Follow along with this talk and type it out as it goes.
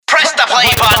play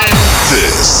button.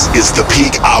 This is the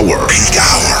Peak Hour. Peak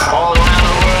Hour.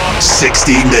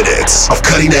 60 minutes of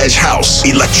cutting-edge house,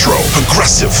 electro,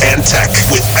 progressive, and tech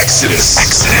with Exodus.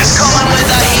 Going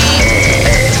with the heat.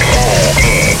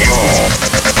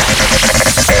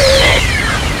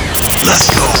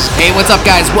 Let's go. Hey, what's up,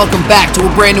 guys? Welcome back to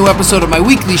a brand new episode of my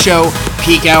weekly show,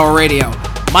 Peak Hour Radio.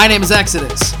 My name is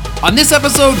Exodus. On this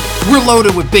episode, we're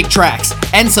loaded with big tracks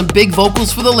and some big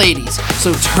vocals for the ladies.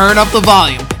 So turn up the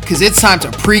volume, because it's time to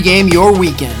pregame your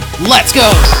weekend. Let's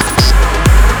go!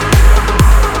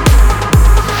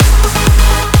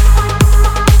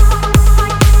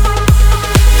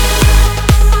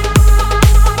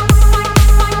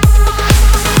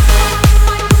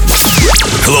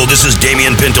 Hello, this is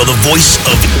Damian Pinto, the voice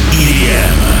of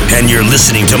EDM, and you're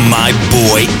listening to my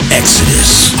boy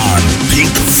Exodus on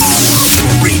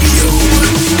Peakhour Radio.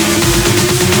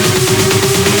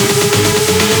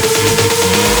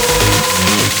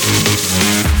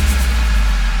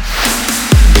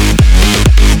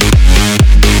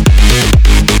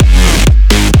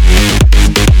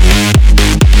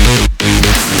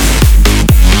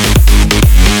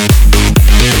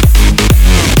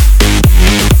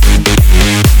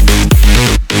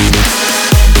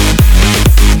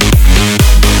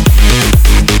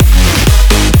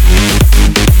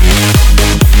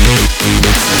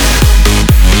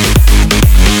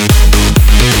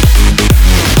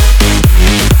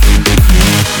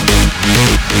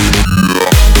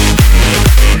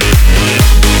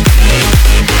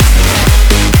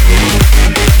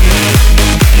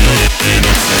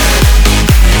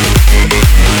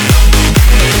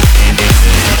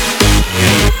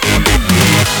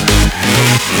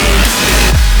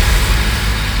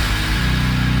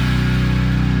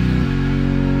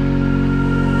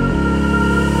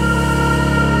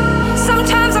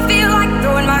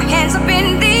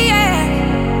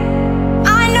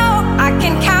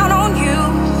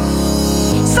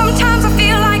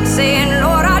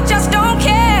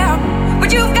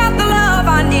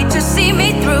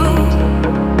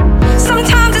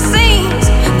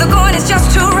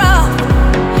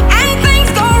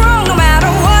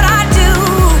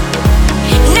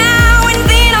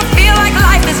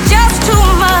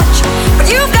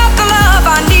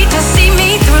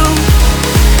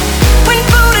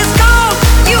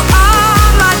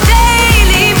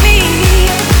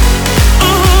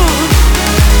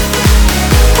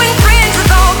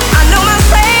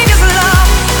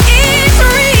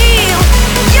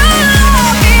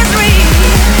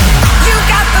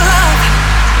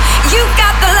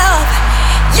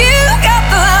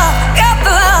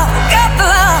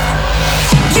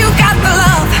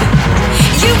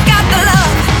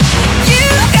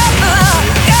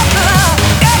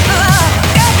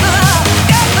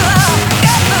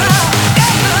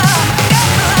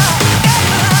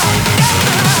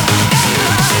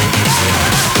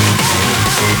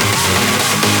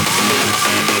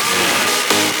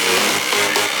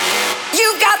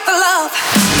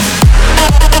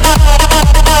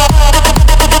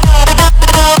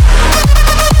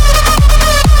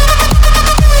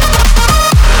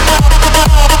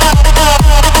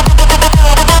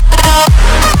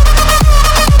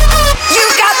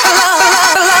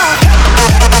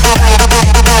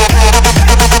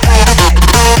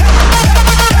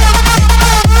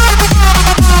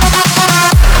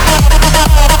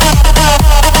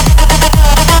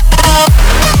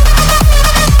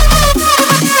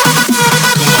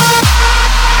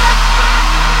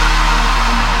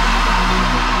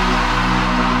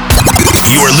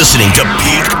 Listening to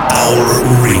Peak Hour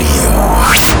Radio.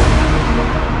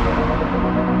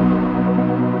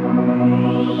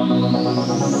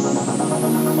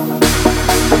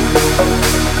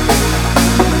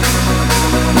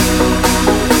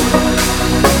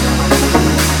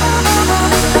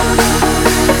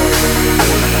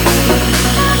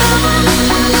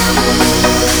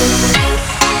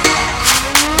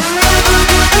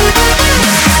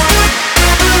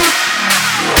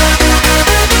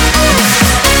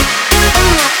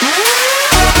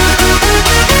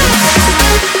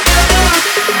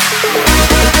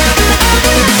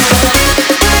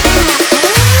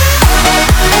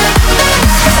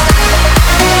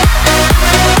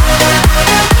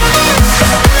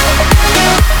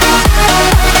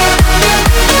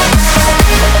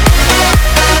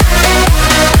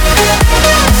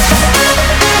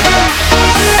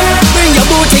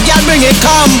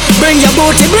 Bring your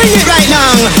booty, bring it right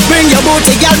now. Bring your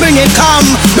booty, girl, bring it, come.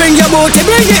 Bring your booty,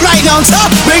 bring it right now. So,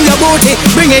 bring your booty,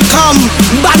 bring it, come.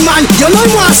 Bad man, you know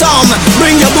you want some.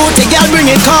 Bring your booty, girl, bring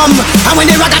it, come. And when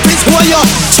the rock at twist, hold you.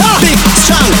 Big,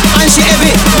 strong, and she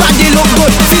heavy. Body look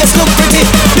good, face look pretty.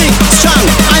 Big, strong,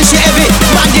 and she heavy.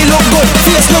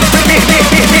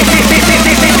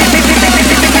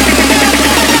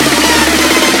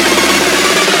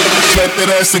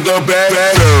 best to go back.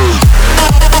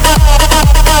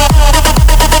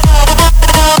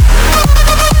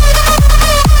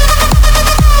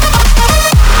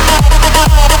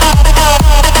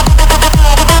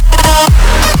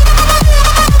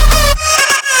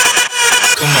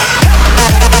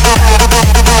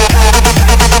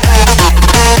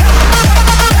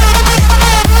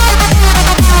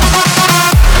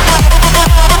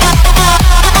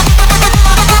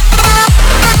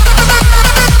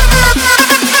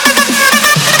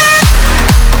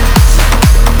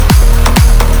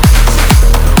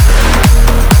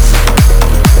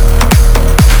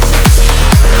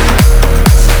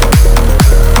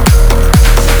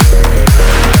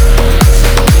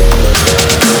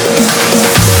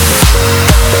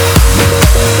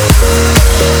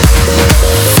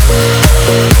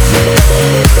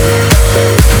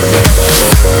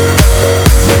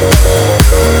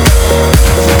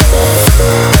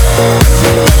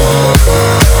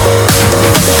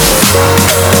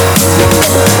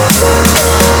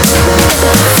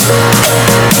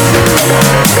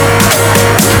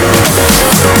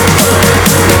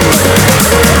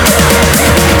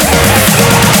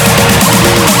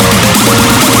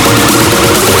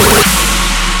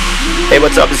 Hey,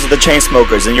 what's up? This is the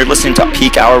Chainsmokers, and you're listening to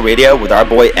Peak Hour Radio with our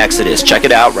boy Exodus. Check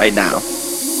it out right now.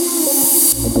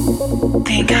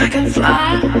 Think I can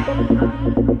fly.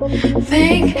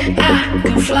 Think I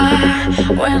can fly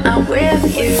when I'm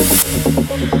with you.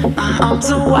 My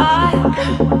arms are wide,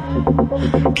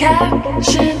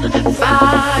 catching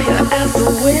fire as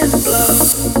the wind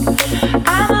blows.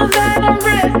 I know that I'm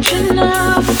rich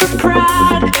enough for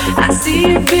pride. I see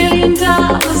 $1 billion in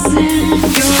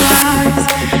your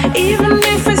eyes, even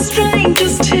if we're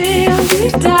strangers till we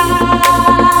die.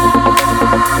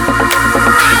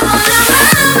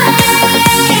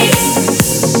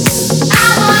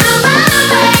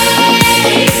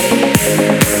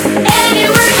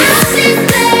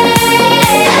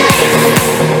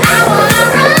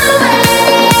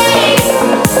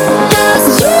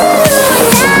 Just you.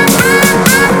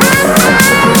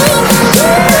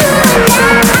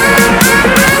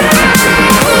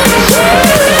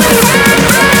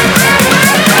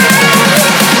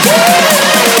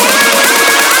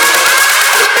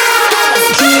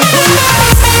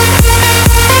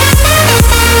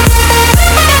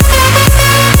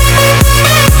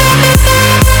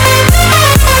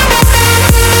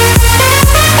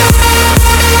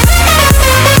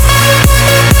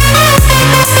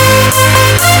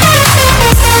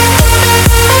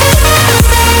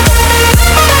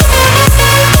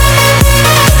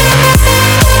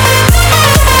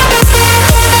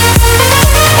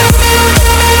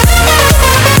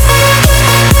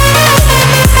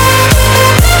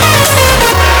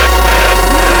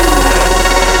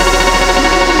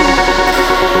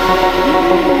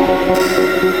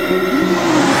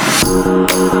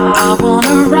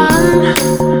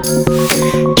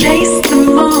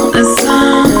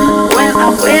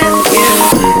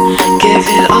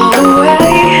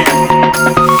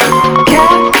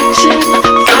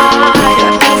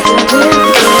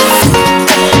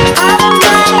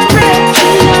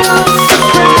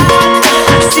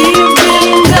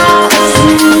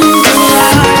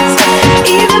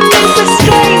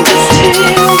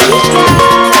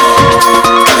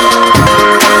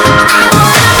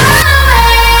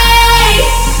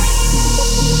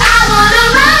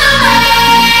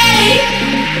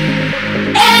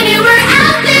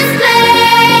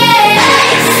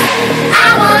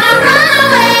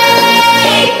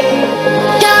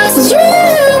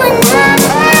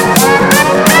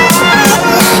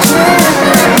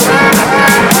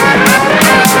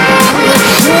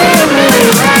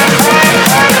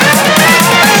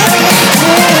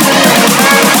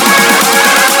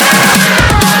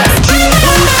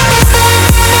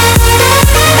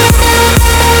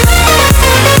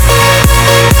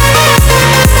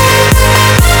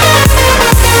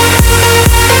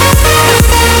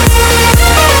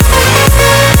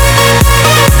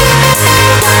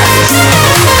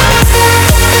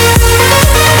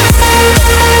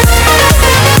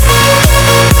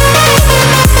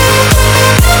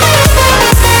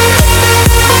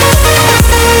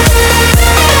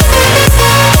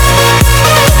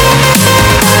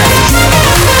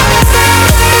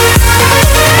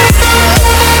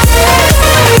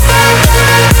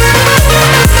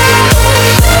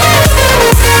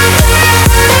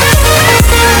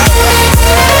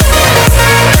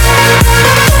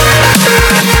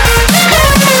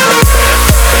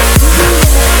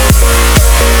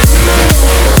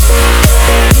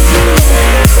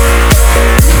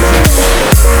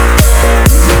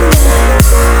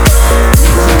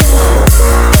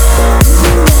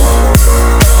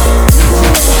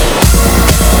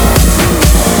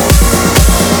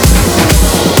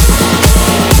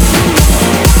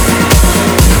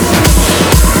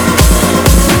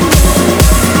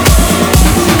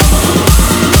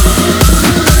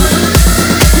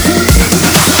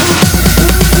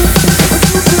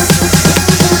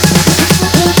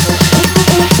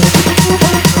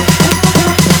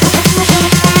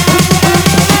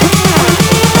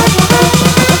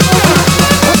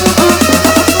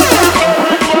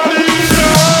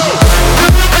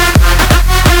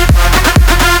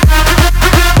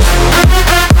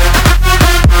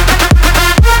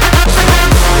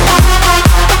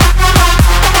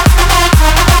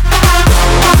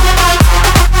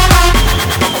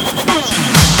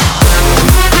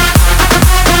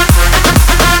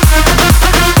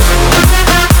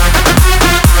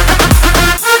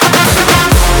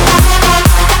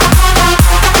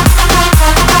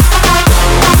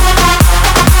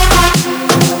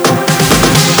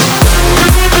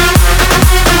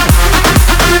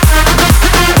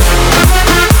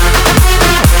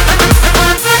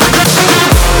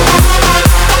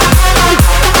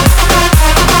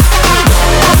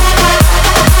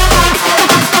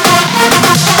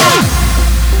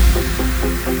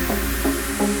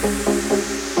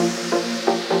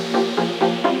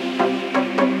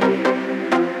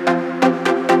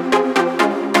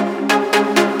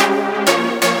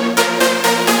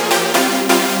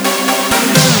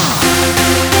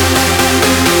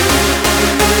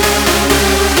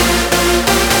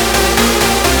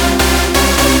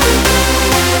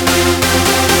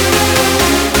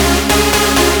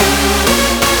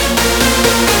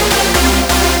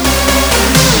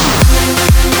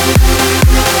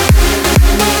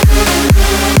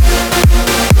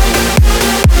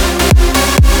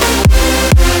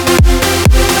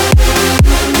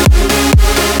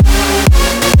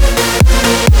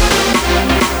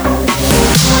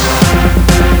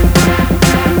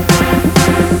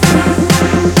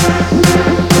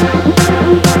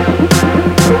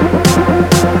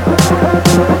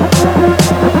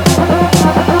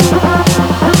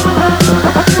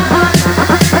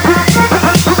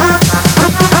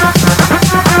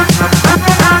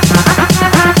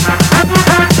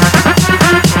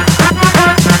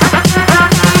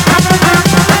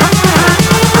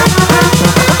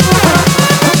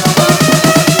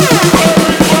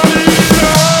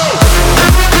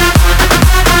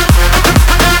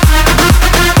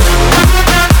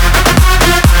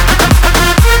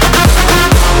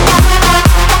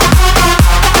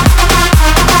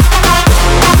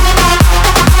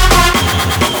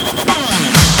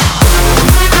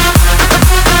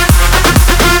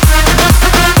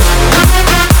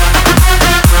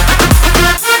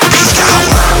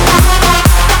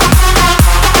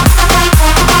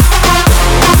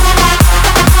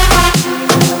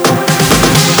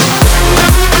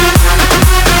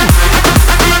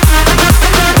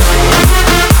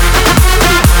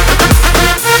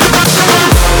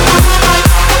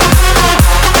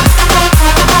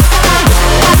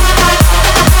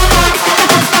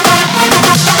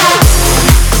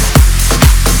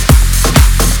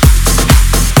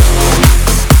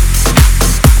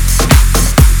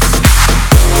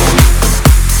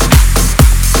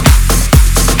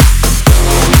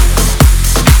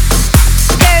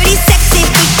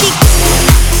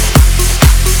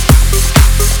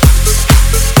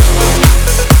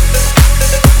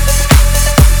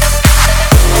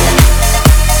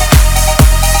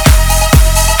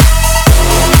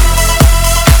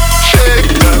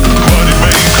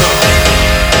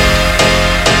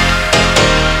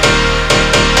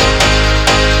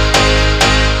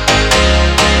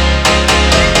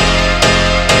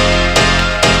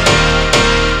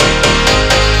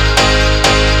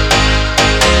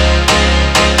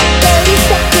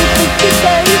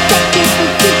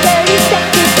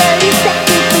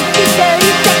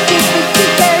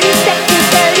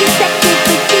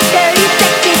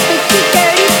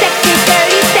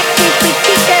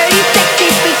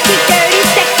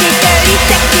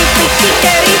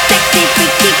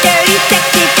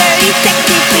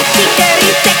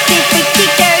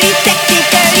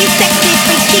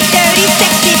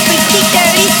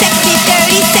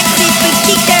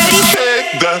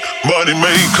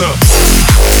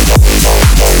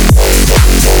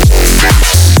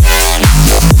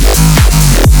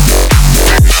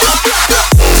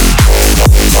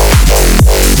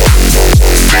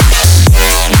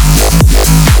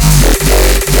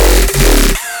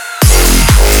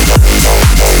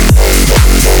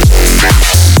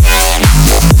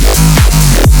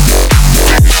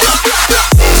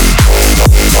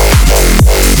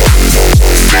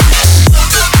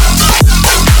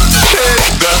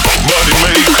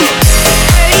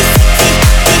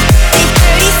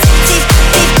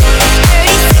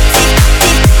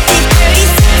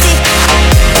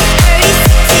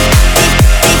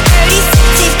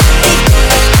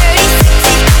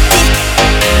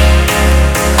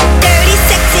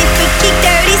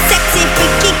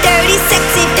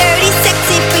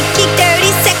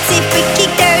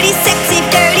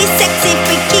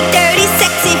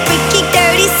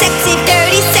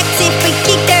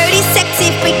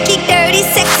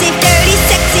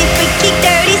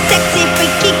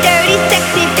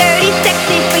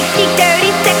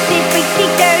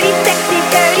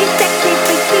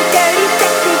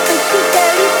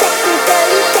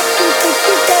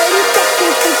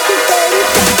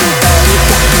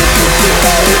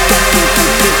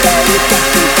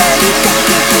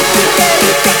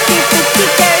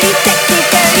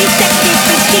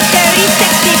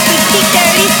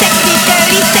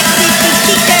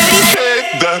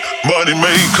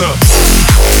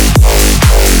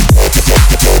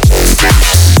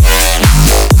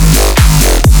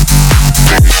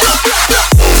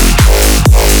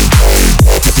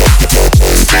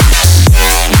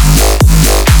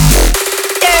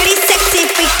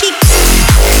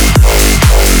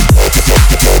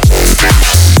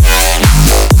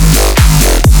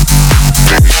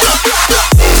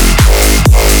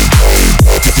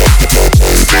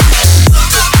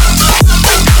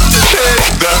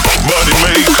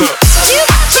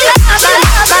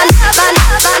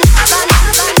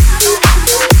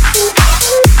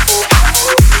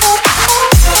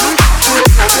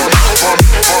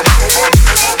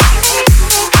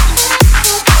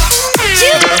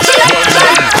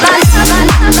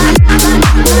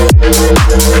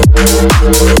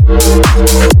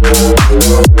 Sometimes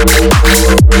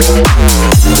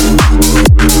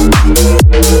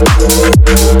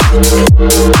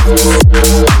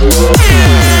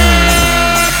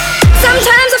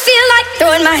I feel like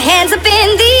throwing my hands up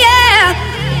in the air.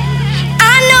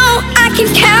 I know I can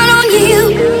count on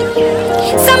you.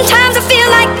 Sometimes I feel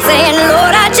like saying,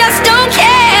 Lord, I just don't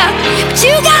care. But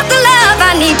you got the love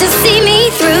I need to see me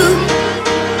through.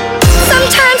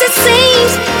 Sometimes it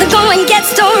seems the going gets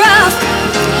so rough,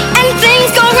 and things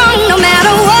go wrong no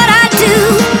matter what I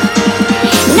do.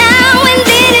 Now and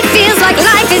then it feels like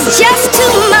life is just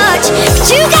too much,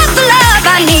 but you got the love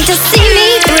I need to see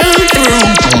me through.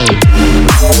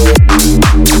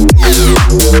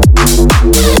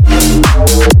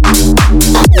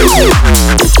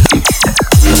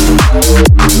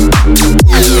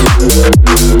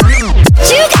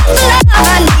 You got the love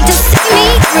I need to see me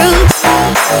through.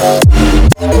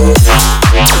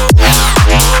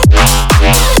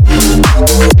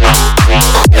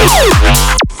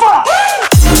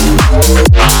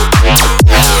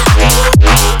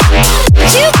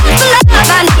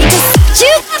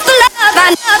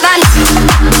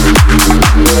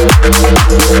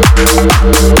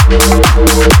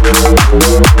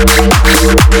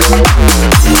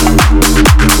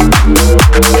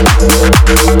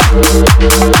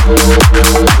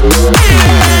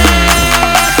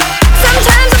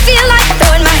 Sometimes I feel like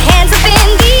throwing my hands up in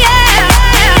the air.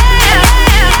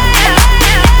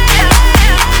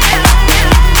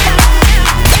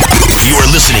 You are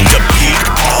listening to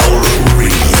Peakhour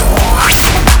Radio.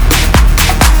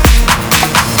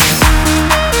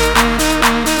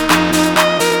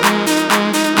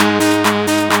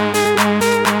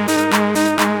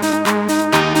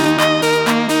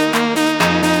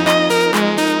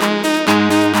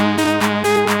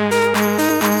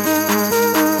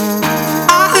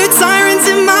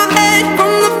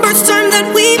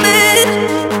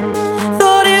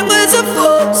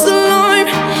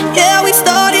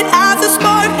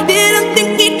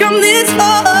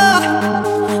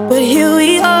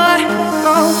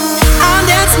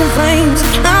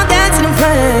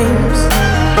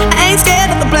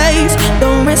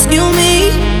 Rescue me,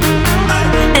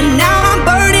 and now I'm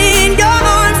burning in your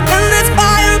arms, and there's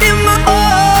fire in my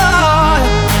heart.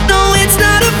 No, it's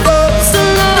not a false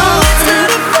alarm. No, it's not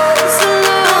a false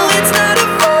alarm. No, it's not a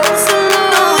false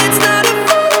alarm. No, it's not a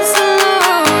false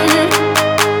alarm.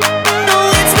 No,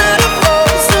 it's not a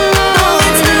false alarm. No,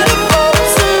 it's not a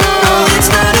false alarm. No, it's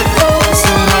not a false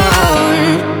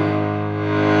alarm.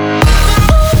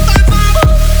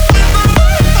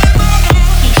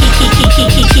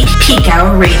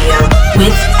 Peakhour Radio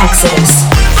with Exodus.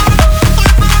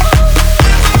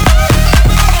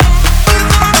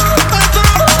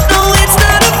 No, it's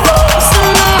not a false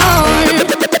alarm.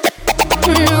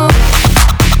 No.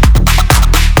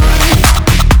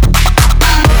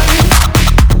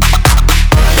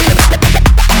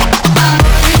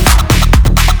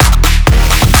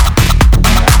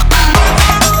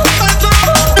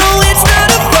 No, it's not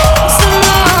a false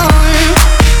alarm.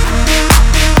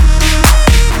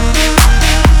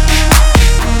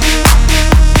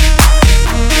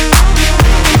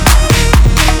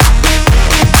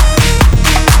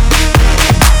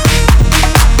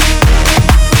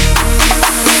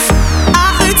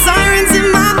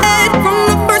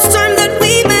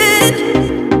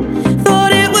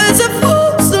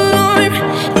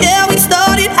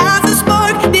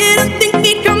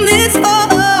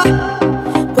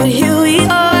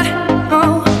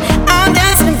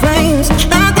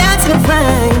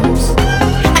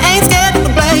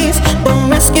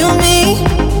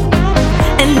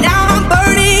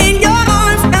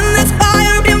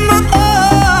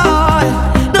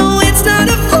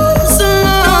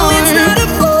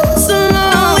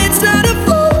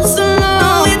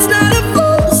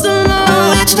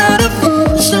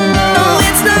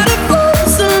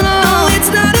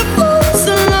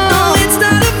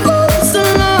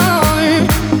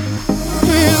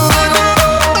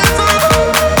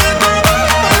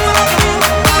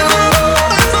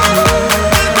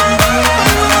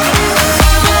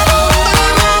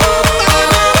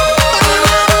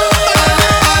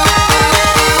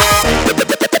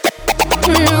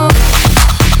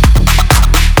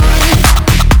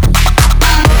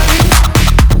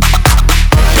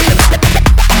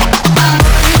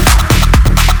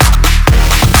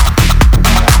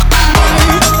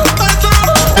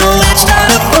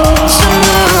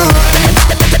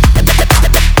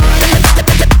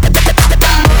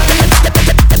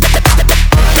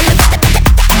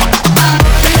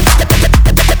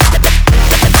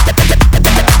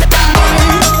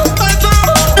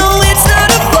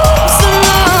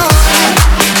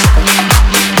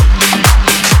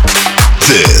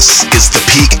 This is the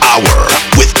Peak Hour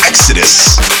with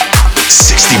Exodus.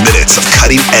 60 minutes of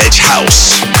cutting-edge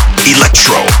house,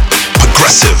 electro,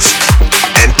 progressive,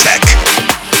 and tech.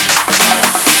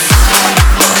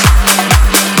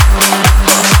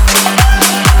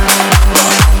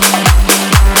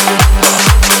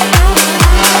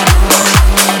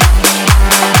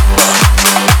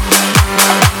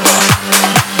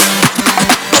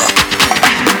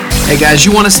 Hey guys,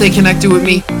 you want to stay connected with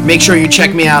me? Make sure you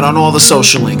check me out on all the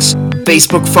social links.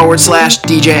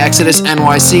 Facebook.com/DJ Exodus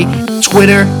NYC,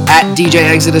 Twitter @DJ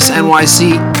Exodus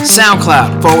NYC,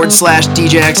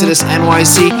 SoundCloud/DJ Exodus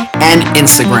NYC, and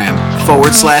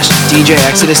Instagram/DJ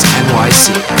Exodus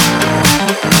NYC.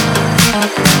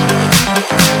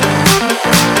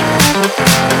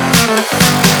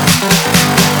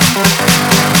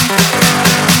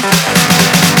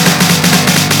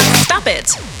 Stop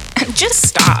it. Just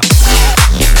stop.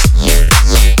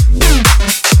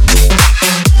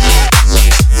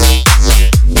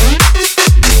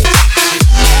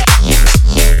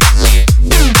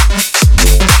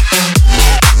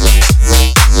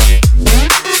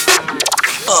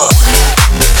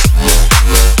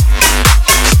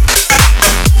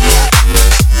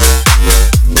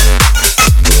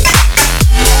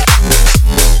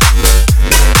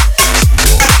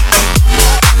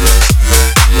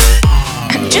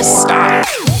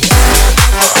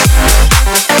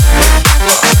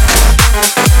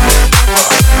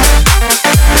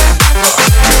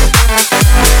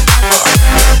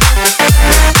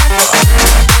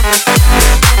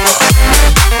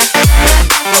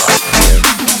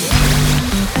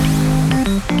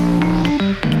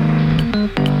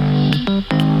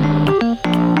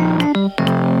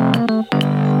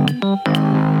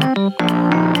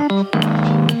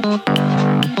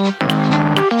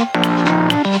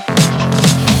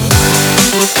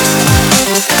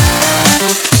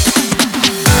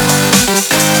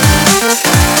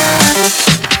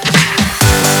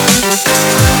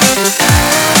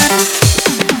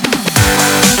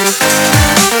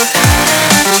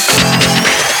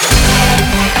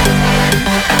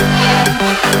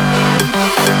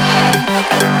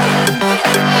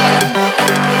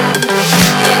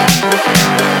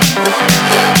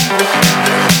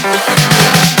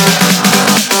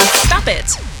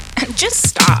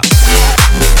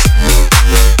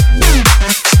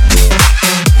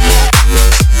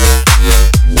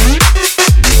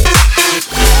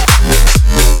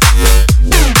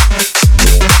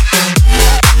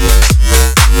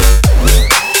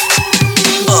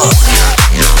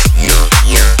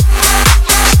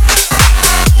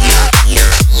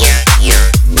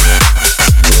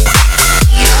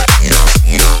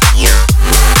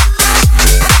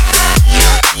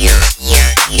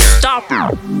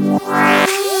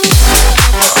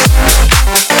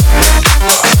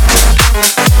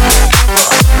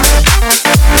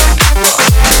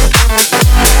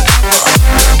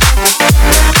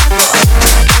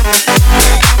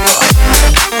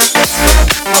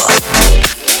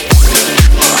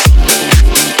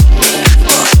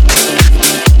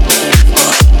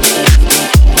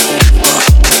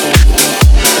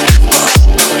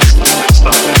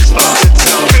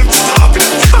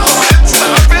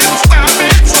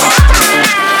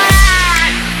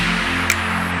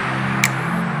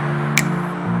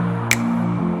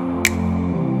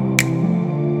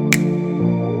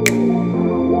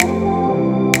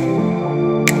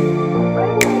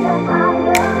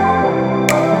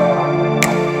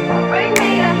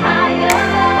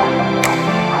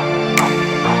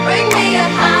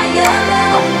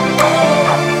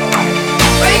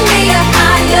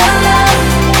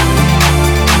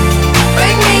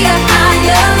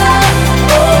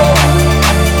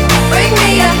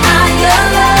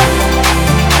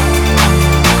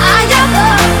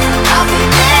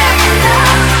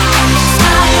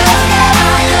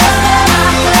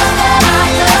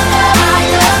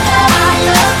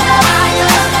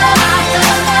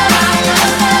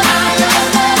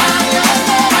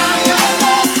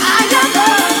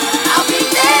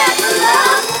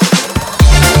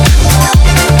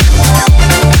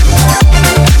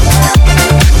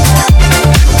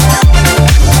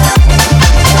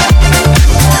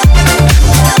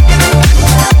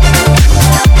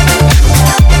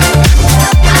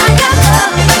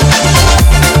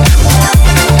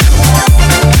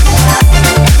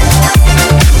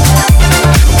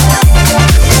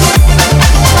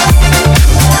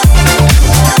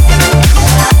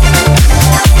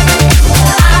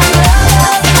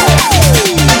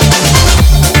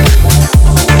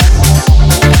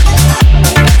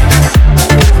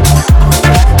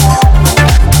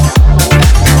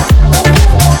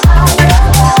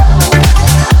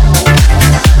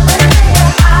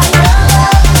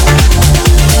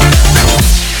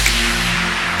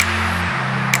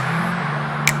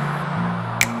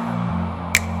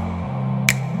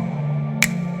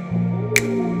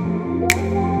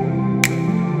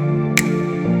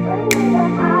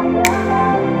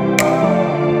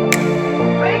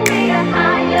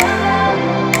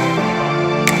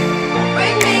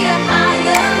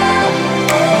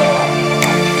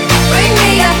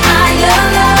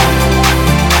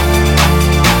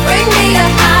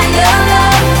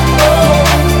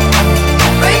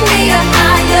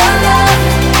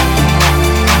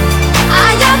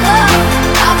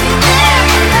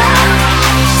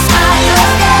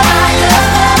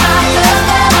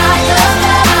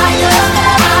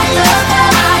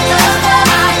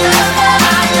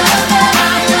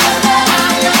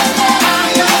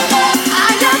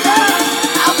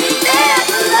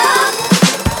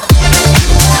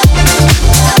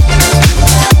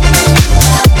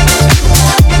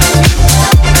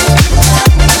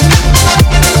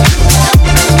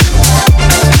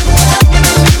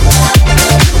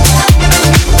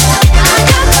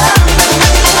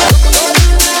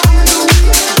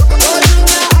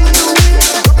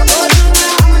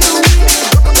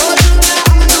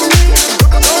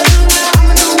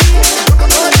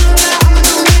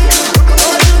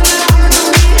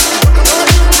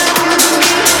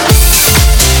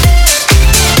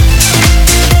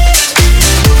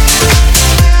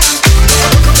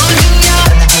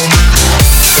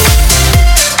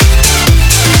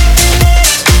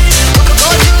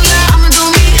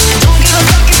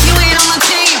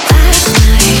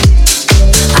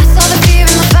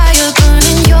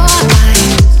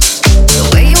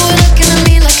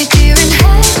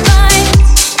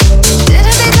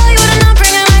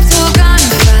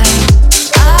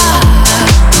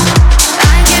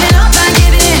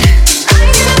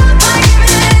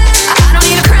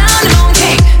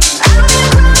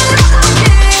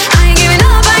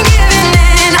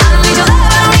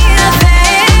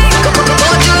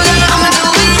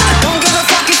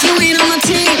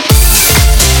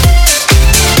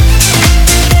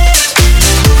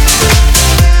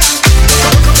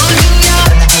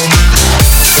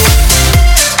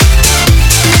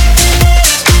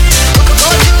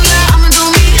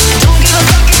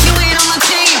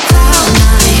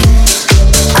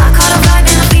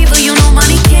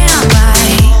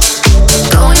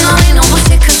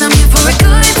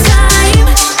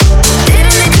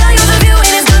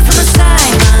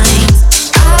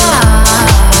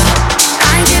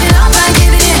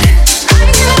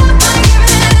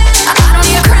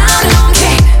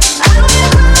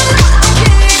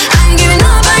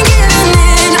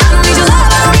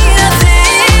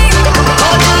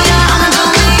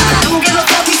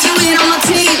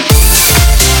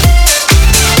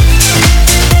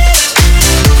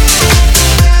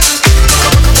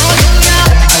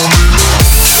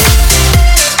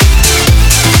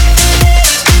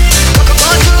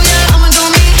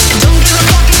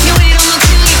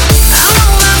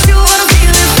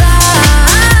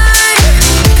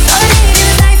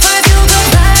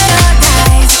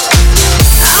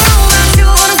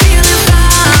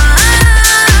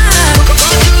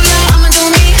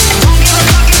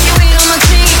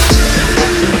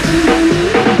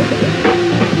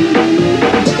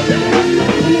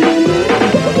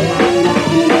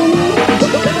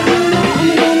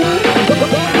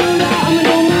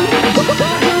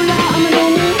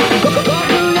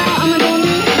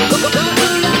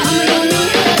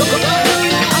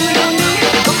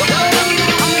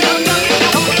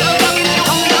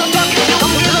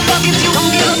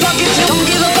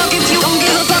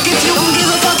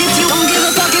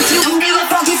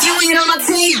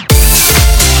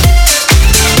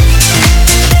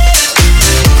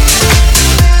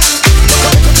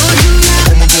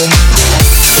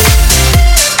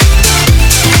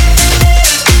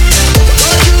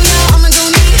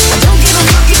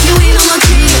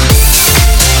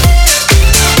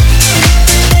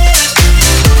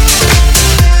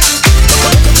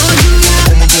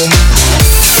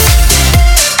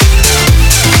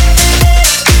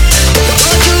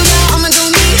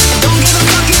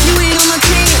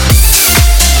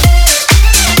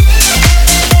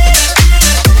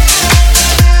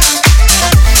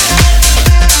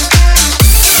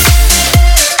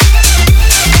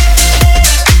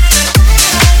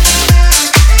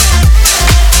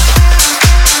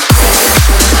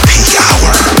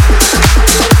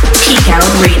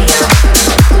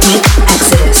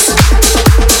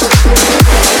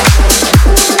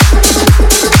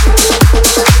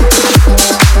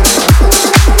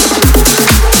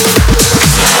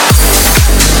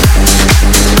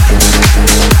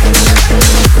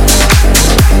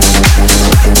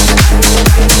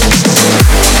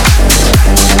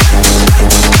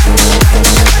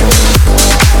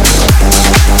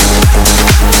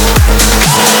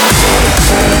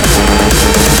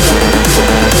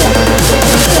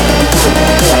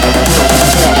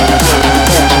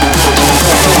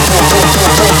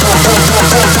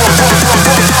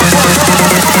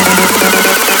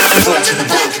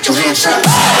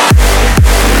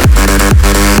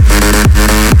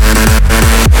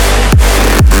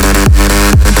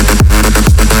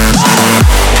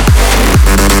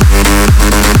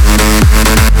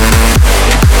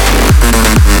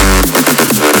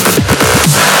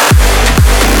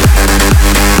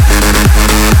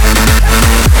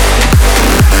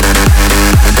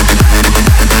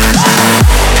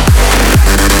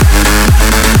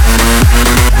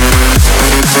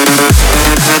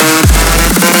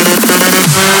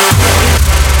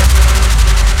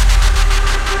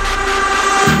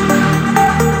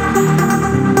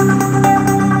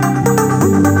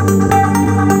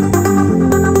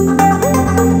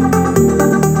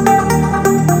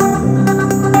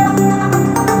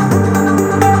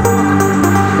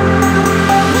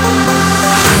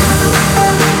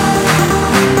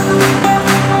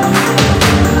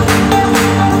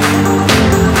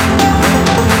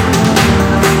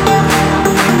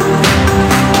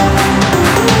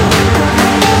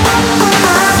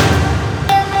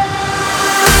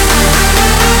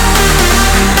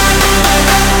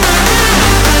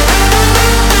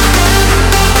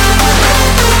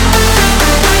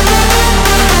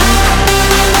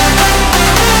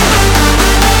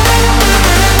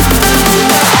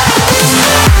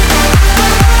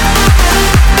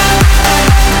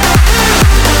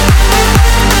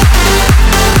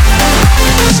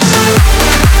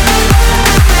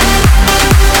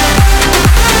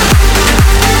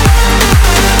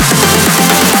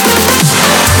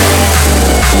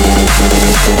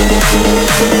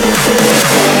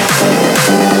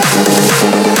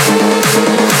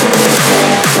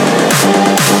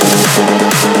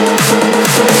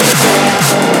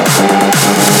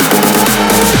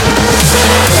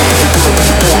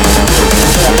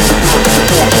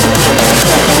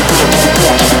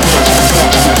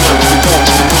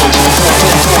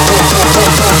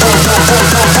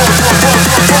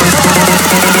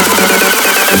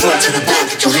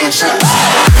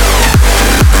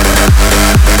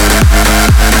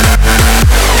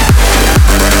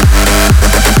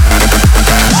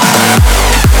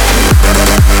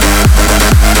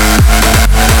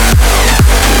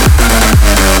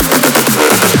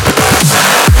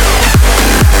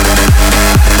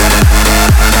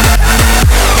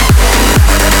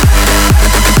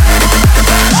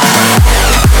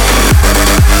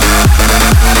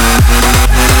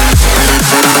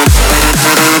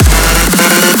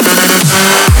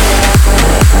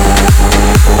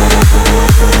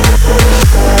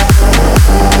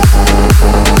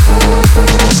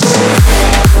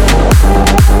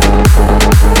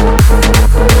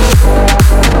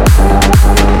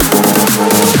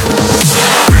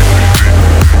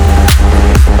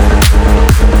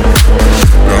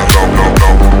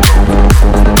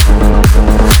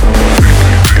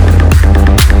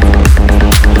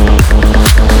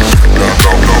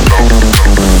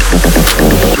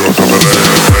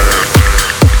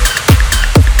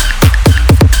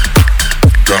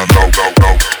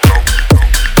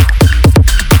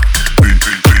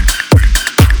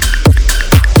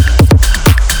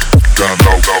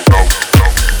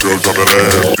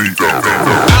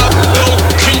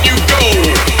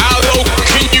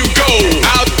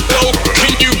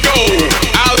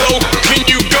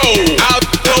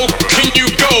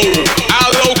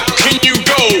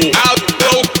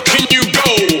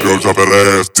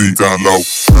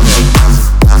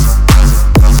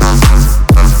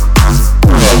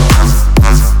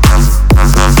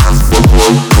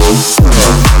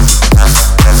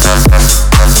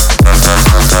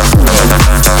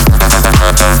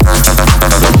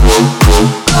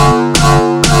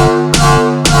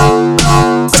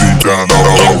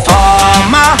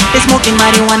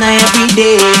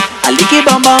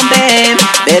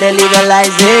 Better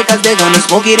legalize it, cause they're gonna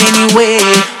smoke it anyway.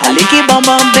 I lick it bum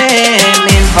bum bam.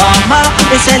 In Pharma,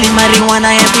 they're selling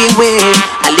marijuana everywhere.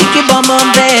 I lick it bum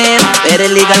bum bam. Better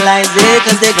legalize it,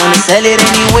 cause they're gonna sell it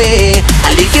anyway.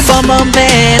 I lick it bum bum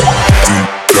bam.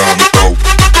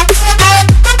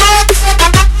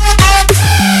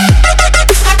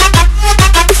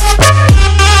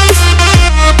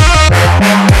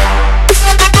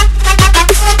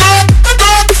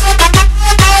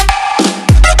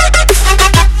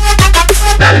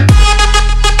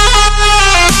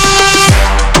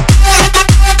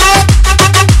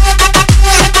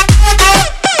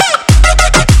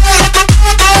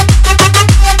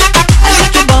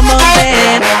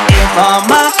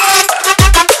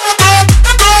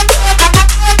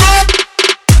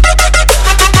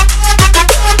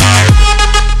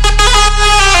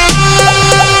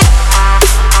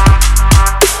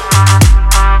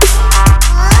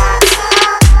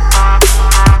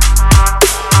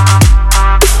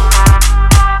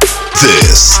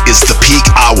 Is the Peak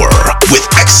Hour with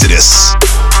Exodus.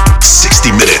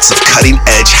 60 minutes of cutting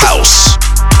edge house,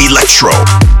 electro,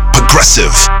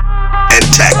 progressive, and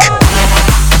tech.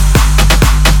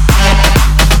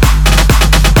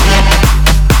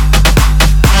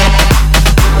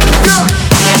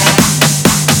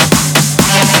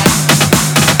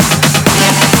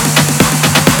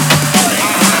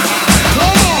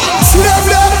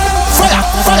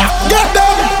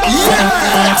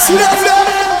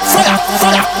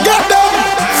 Fire, get them!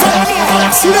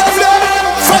 Fire, see them there!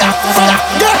 Fire,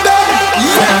 get them!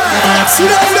 Yeah, see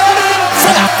them there!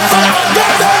 Fire,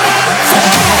 get them!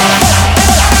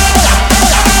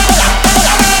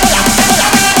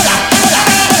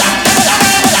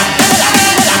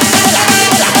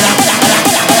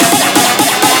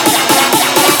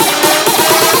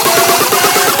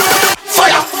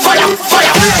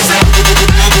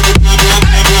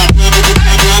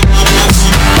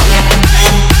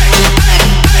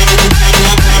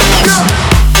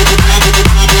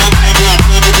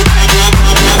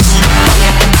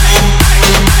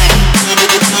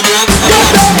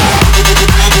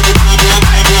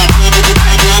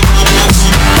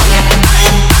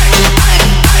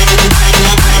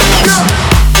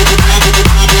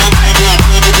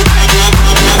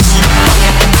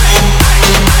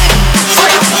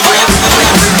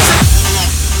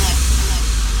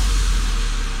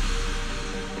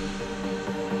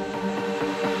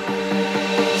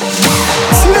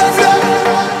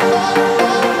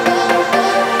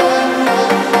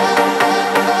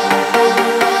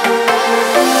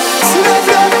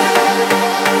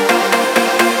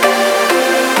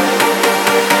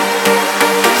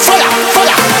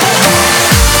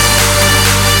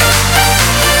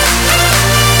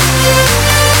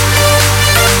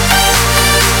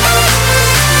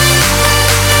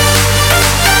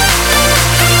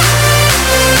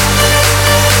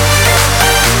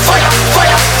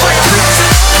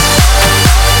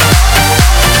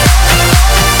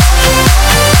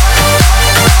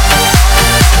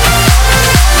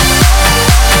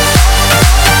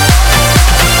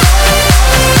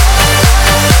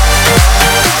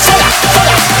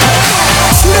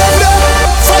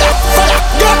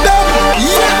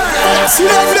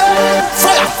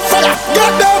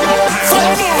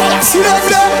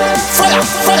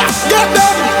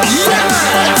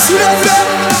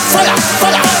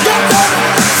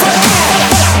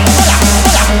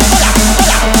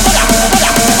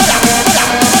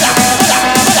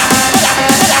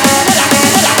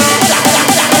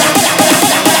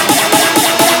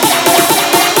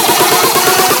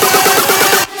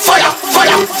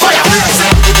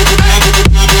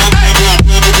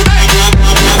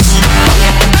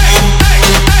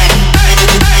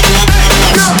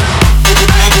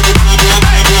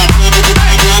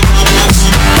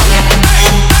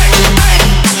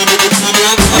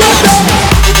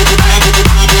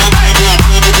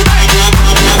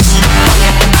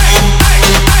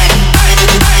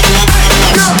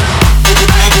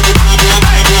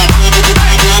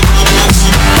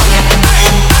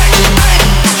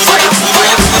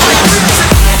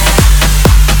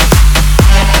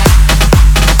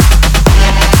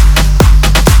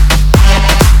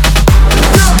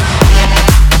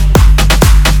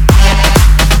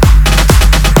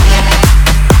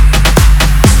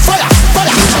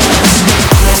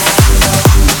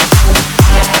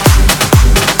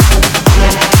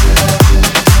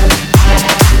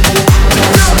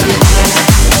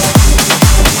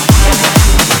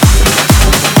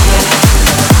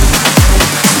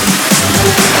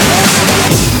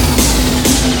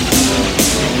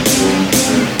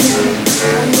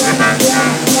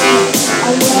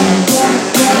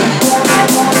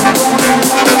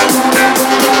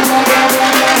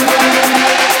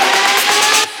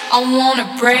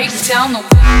 down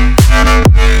the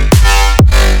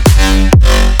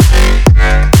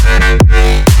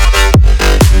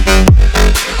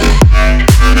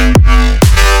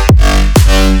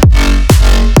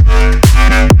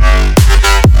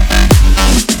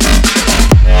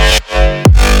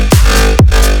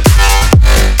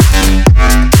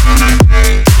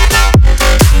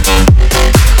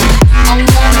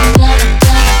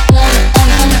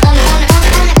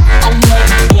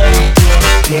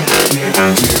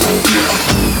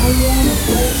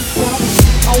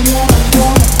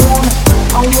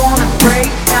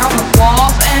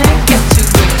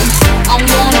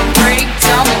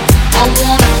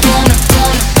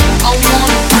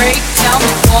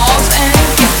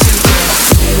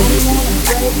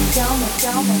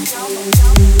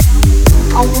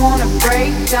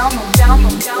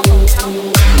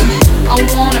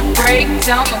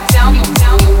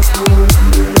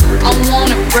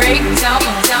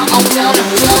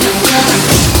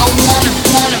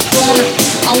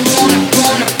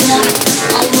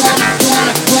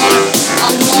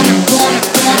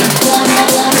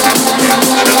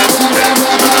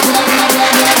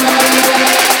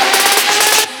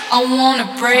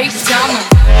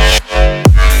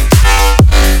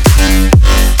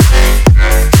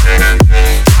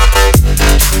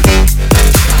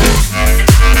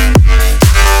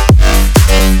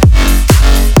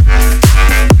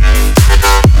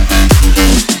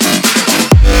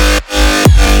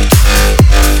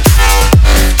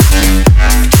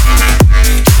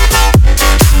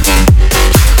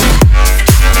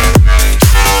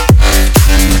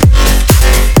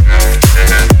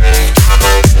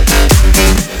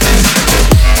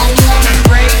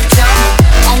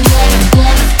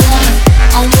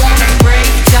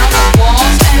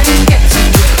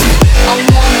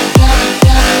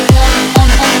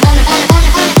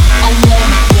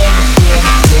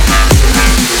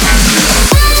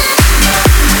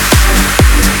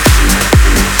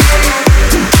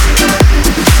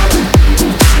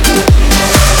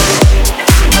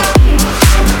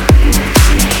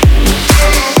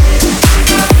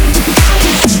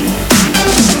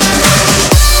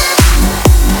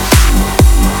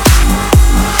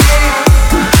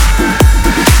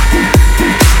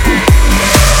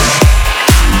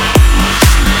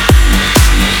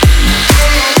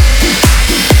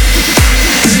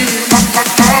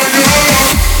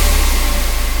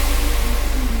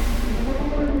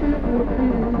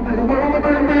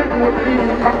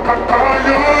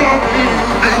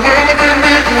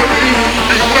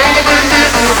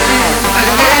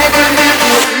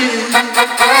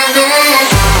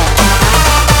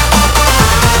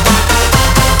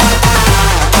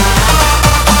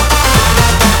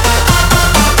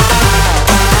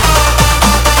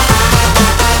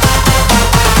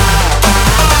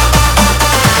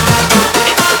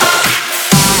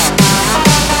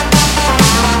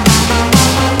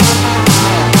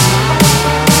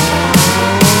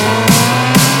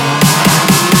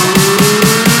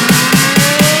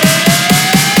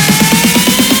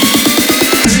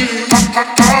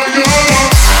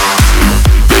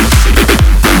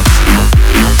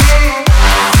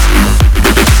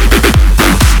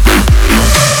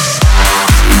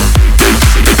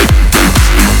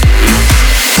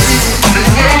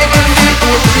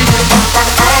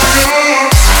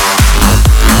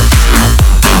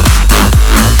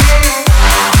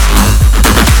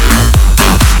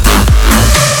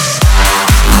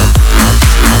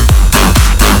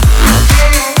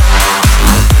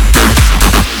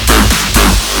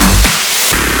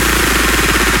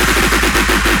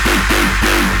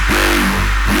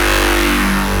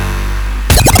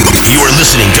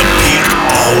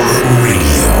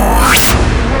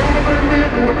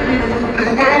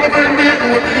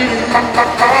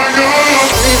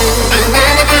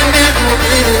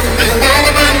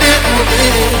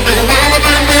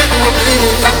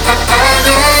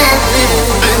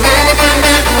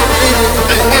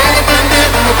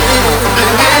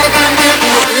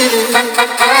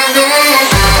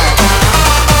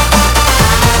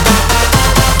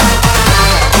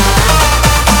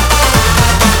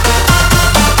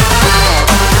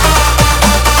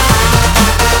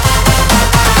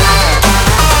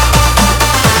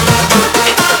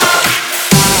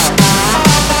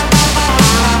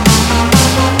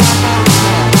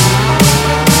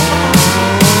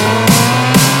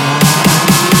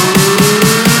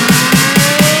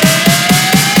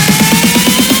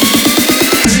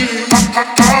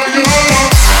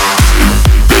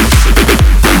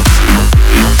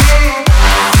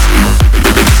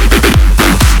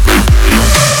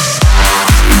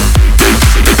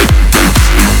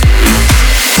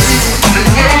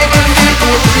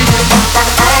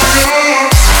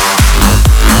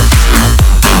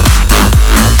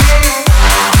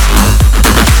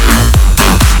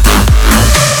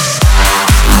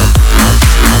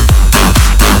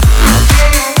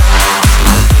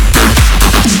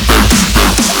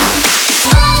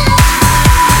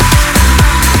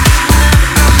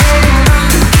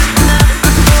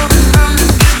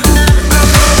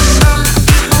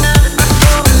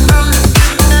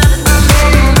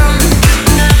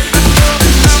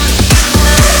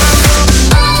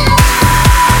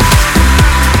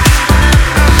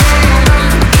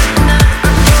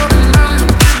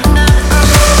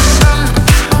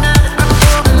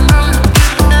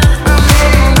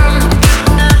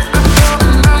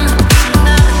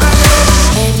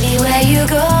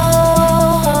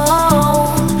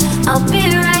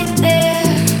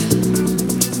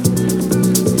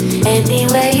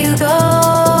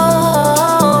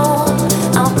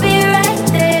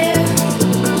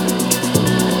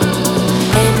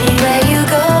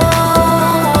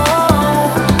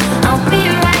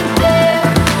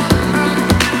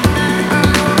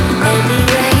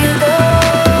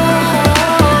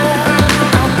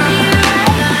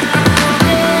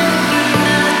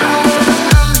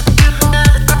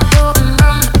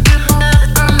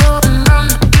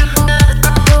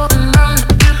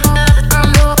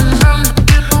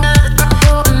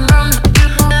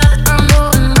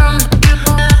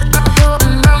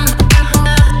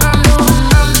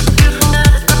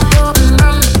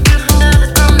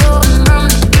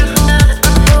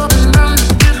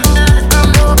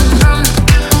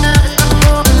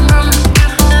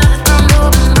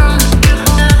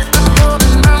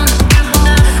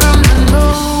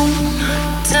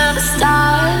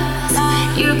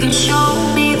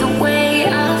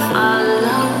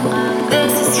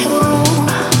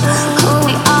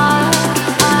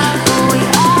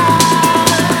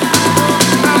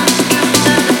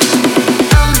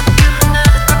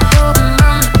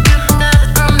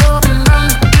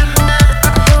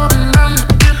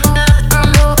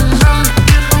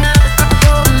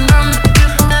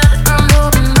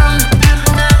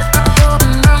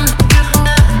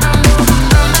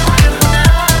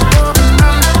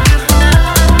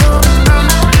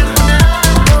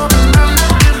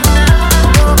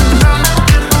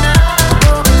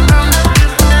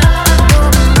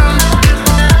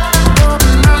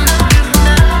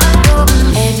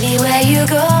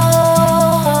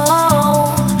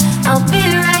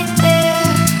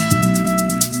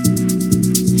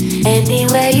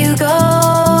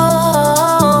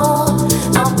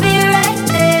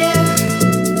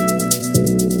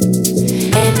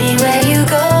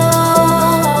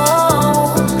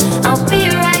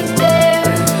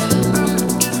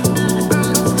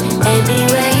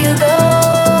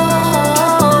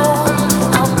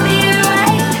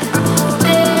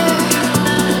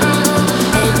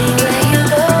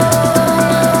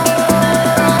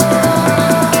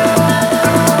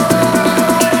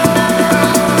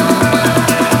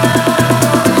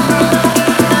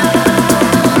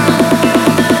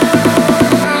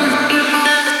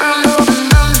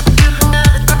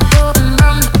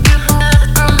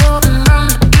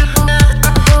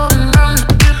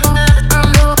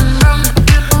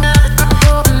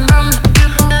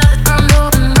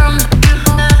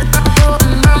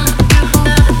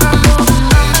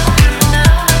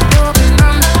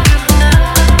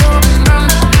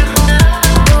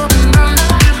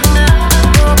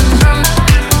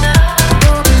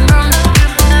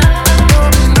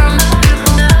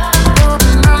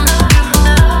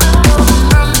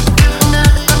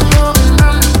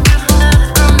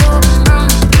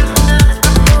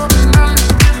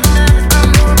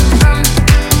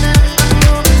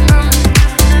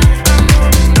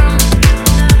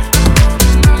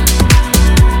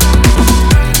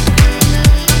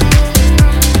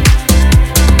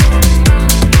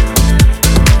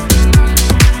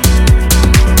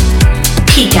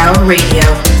Radio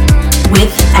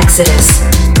with Exodus.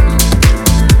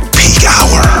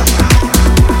 Hour.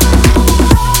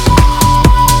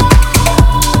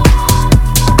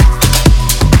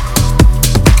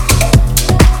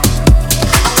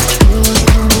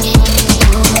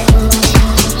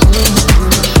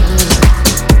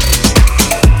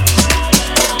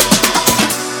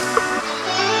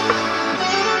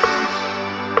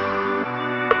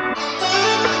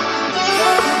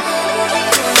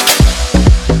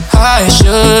 I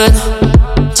should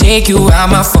take you out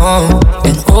my phone,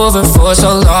 been over for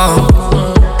so long.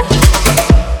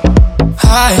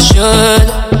 I should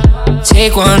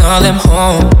take one of them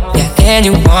home, yeah, and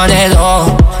you want it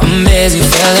all. I'm busy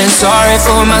feeling sorry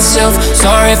for myself,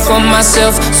 sorry for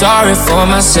myself, sorry for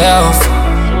myself.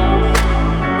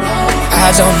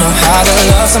 I don't know how to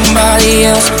love somebody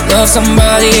else, love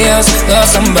somebody else, love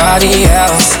somebody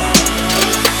else.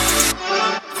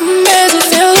 I'm busy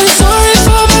feeling sorry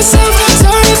for myself,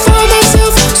 sorry for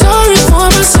myself, sorry for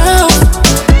myself.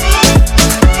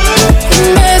 I'm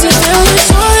busy feeling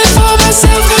sorry for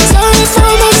myself, sorry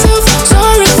for myself,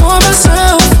 sorry for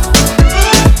myself.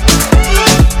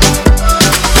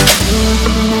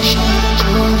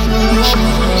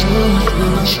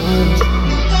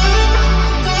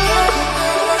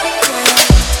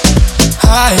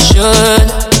 I should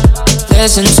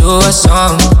listen to a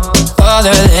song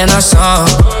other than our song.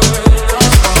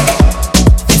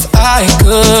 If I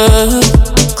could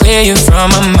clear you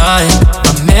from my mind,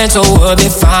 my mental would be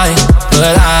fine.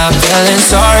 But I'm feeling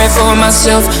sorry for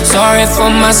myself, sorry for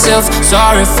myself,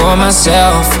 sorry for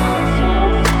myself.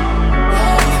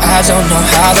 I don't know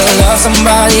how to love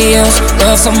somebody else,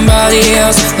 love somebody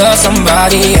else, love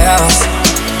somebody else.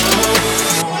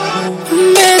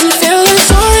 I'm busy feeling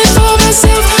sorry for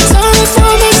myself, sorry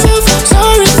for myself,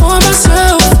 sorry for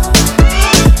myself.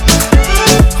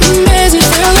 I'm busy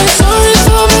feeling sorry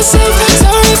for myself,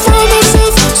 sorry for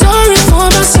myself, sorry for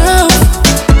myself.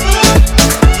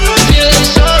 Feeling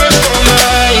sorry for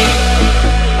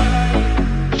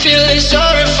feeling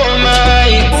sorry for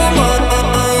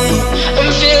I'm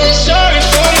feeling sorry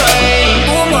for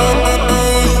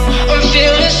I'm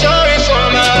feeling sorry for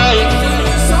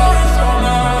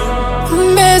I'm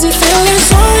busy feeling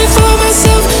sorry for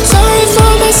myself, sorry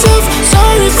for myself,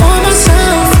 sorry for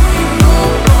myself.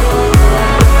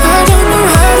 I don't know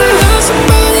how to love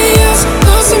somebody else,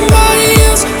 love somebody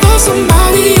else, love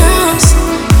somebody else.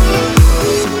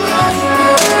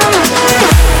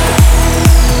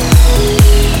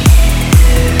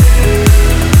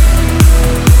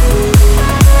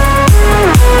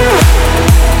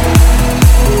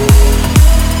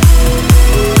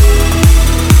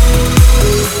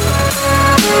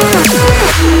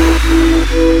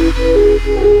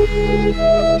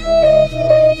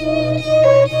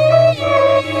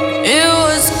 It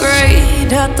was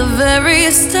great at the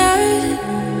very start.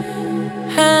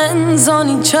 Hands on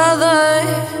each other,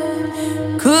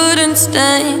 couldn't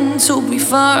stand to be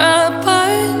far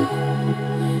apart.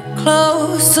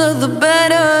 Closer the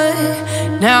better.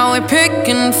 Now we're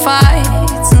picking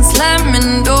fights and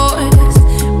slamming doors,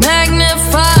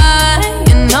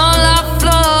 magnifying all our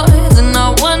flaws. And I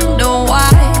wonder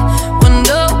why,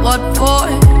 wonder what for,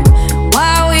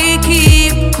 why we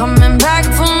keep coming back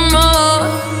for more.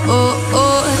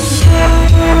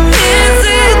 Is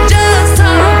it just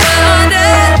our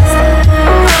bodies?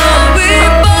 Are we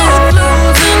both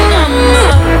losing our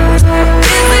minds?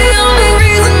 Is the only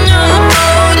reason you're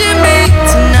holding me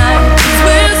tonight 'cause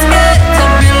we're scared to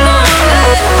be lonely?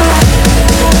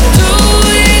 Do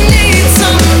we need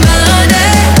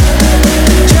somebody?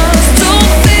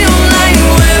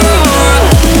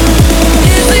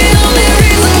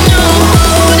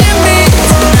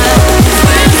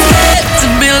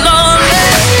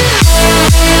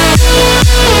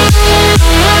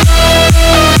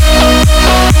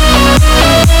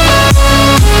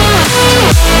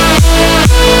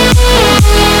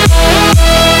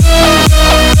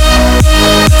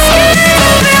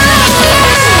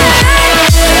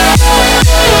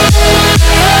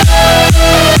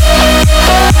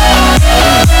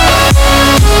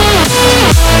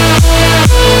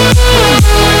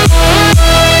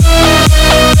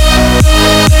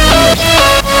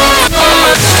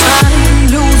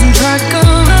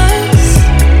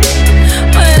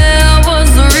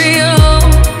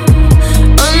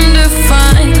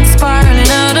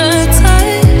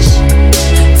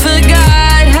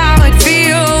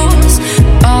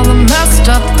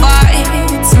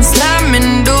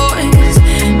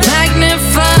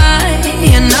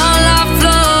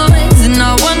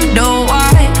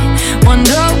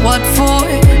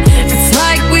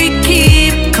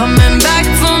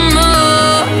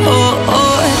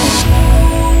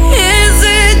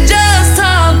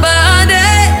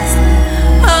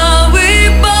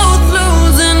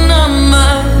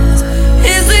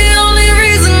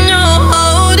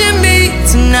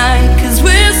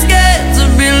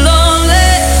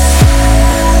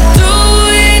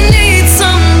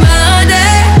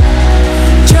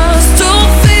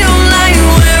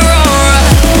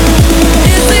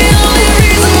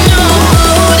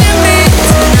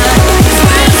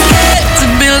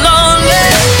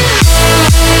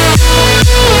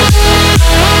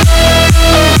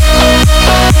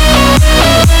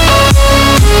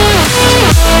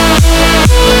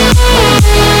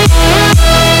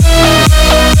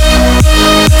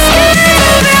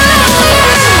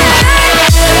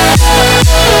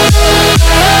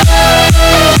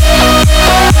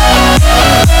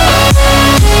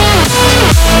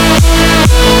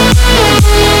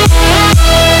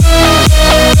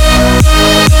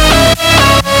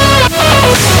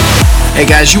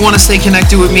 guys, you want to stay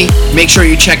connected with me? Make sure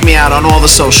you check me out on all the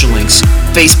social links.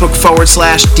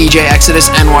 Facebook.com/DJ Exodus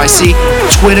NYC,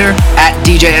 Twitter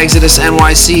 @DJ Exodus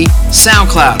NYC,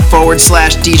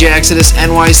 SoundCloud/DJ Exodus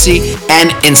NYC,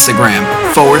 and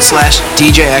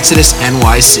Instagram/DJ Exodus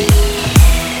NYC.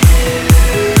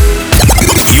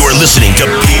 You are listening to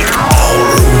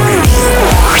Peakhour Radio.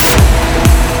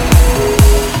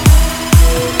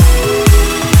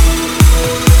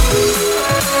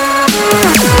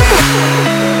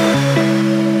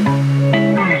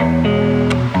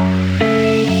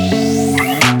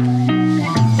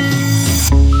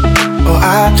 Oh,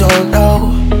 I don't know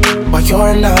why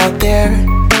you're not there.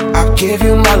 I'll give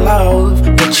you my love,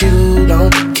 but you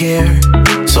don't care.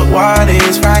 So what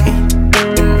is right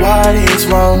and what is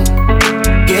wrong?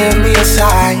 Give me a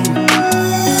sign.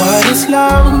 What is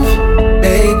love?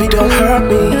 Baby, don't hurt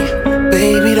me.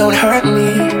 Baby, don't hurt me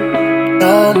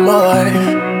no more.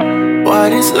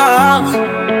 What is love?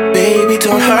 Baby,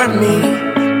 don't hurt me.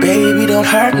 Baby, don't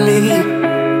hurt me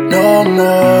no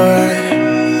more.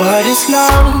 What is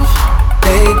love?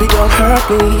 Baby, don't hurt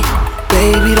me.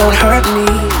 Baby, don't hurt me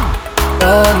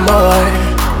no more.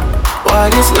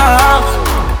 What is love?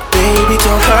 Baby,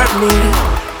 don't hurt me.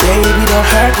 Baby, don't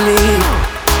hurt me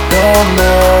no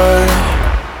more.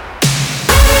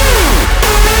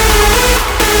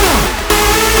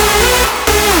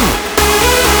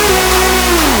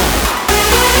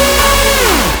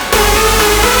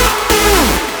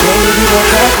 Baby, don't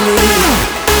hurt me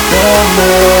no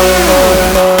more.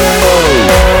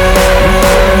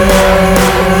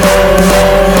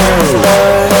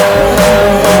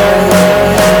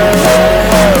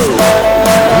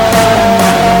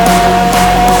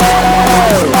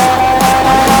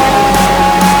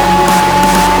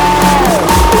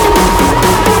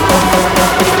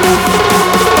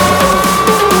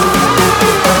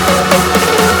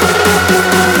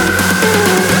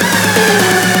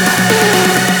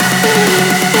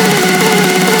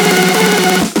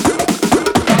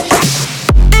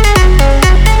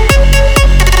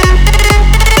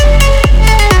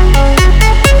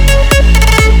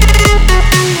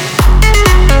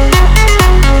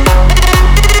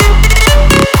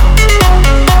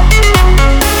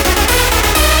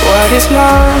 What is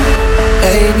love?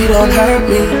 Baby, don't hurt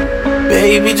me.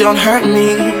 Baby, don't hurt me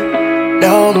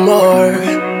no more.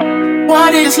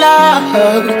 What is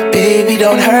love? Baby,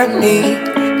 don't hurt me.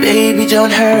 Baby,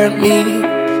 don't hurt me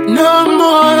no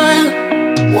more.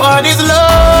 What is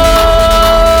love?